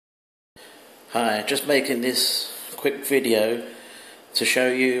Hi, just making this quick video to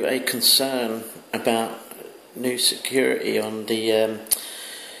show you a concern about new security on the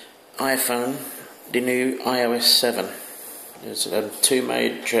iPhone, the new Ios 7. There's two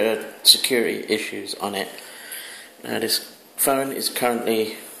major security issues on it. Now this phone is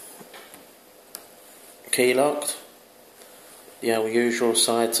currently key locked, the usual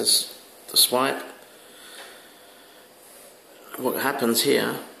side to swipe. What happens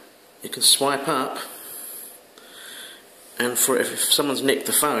here, you can swipe up, and if someone's nicked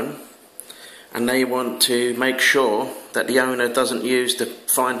the phone and they want to make sure that the owner doesn't use the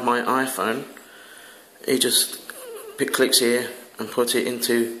Find My iPhone, he just clicks here and puts it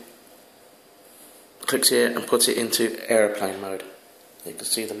into airplane mode. You can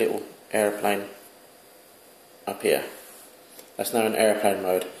see the little airplane up here. That's now in airplane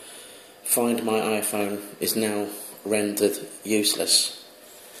mode. Find My iPhone is now rendered useless.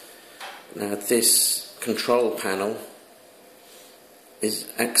 Now this control panel is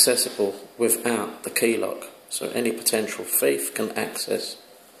accessible without the key lock, so any potential thief can access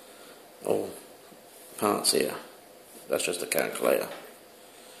all parts here. That's just a calculator.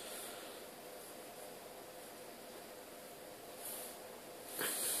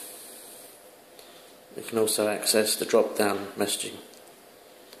 You can also access the drop down messaging,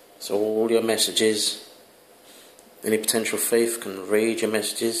 so all your messages, any potential thief can read your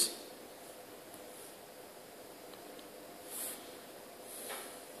messages.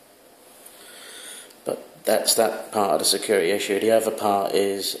 But that's that part of the security issue. The other part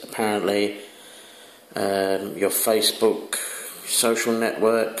is apparently your Facebook, social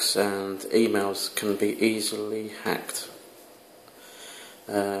networks and emails can be easily hacked.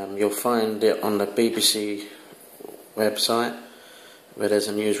 You'll find it on the BBC website where there's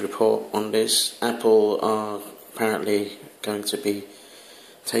a news report on this. Apple are apparently going to be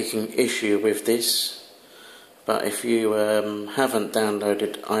taking issue with this, but if you haven't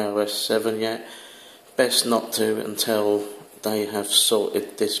downloaded iOS 7 yet, best not to until they have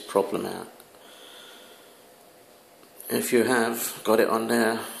sorted this problem out. If you have got it on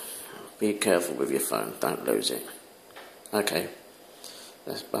there, be careful with your phone, don't lose it. Okay,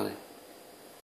 that's bye.